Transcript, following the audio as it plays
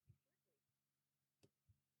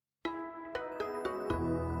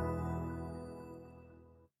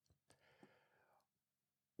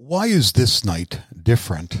Why is this night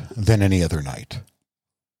different than any other night?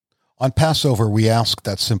 On Passover, we ask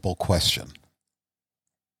that simple question.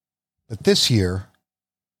 But this year,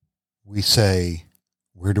 we say,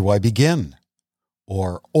 where do I begin?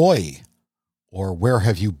 Or oi, or where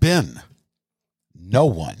have you been? No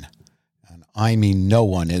one, and I mean no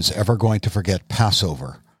one, is ever going to forget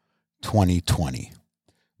Passover 2020.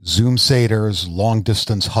 Zoom seders,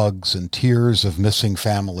 long-distance hugs, and tears of missing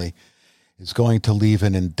family is going to leave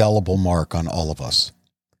an indelible mark on all of us.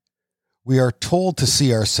 We are told to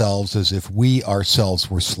see ourselves as if we ourselves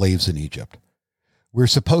were slaves in Egypt. We're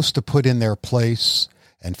supposed to put in their place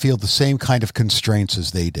and feel the same kind of constraints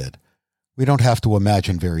as they did. We don't have to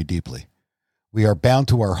imagine very deeply. We are bound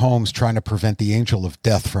to our homes trying to prevent the angel of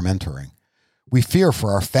death from entering. We fear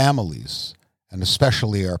for our families, and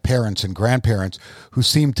especially our parents and grandparents who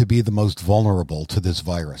seem to be the most vulnerable to this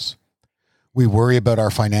virus. We worry about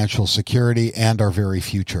our financial security and our very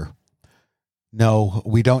future. No,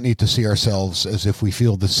 we don't need to see ourselves as if we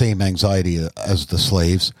feel the same anxiety as the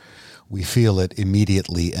slaves. We feel it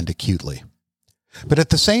immediately and acutely. But at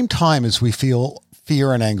the same time as we feel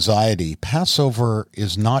fear and anxiety, Passover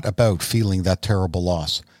is not about feeling that terrible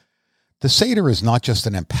loss. The Seder is not just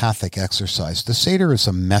an empathic exercise. The Seder is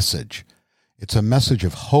a message. It's a message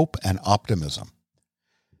of hope and optimism.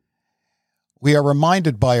 We are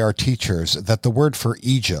reminded by our teachers that the word for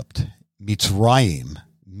Egypt, Mitzrayim,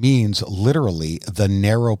 means literally the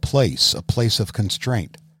narrow place, a place of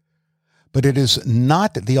constraint. But it is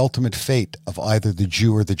not the ultimate fate of either the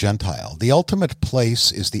Jew or the Gentile. The ultimate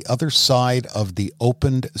place is the other side of the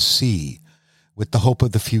opened sea with the hope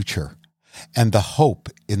of the future and the hope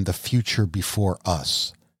in the future before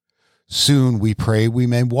us. Soon, we pray, we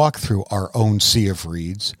may walk through our own sea of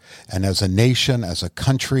reeds, and as a nation, as a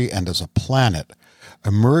country, and as a planet,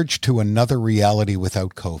 emerge to another reality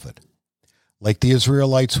without COVID. Like the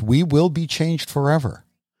Israelites, we will be changed forever.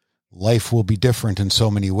 Life will be different in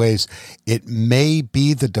so many ways. It may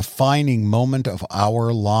be the defining moment of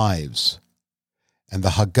our lives. And the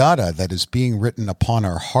Haggadah that is being written upon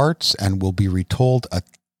our hearts and will be retold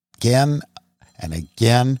again and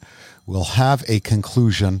again will have a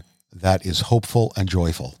conclusion that is hopeful and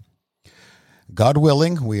joyful. God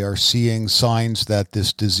willing, we are seeing signs that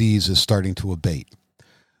this disease is starting to abate.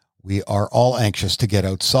 We are all anxious to get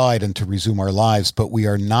outside and to resume our lives, but we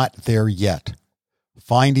are not there yet.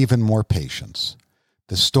 Find even more patience.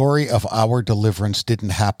 The story of our deliverance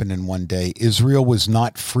didn't happen in one day. Israel was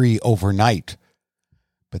not free overnight,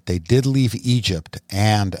 but they did leave Egypt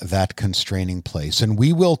and that constraining place, and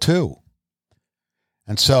we will too.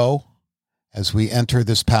 And so, as we enter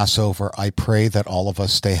this Passover, I pray that all of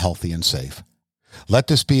us stay healthy and safe. Let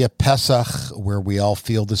this be a Pesach where we all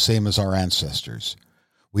feel the same as our ancestors.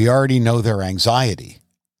 We already know their anxiety.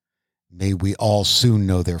 May we all soon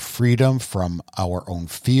know their freedom from our own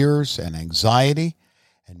fears and anxiety,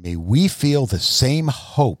 and may we feel the same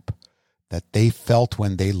hope that they felt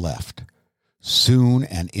when they left, soon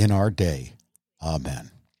and in our day.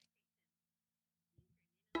 Amen.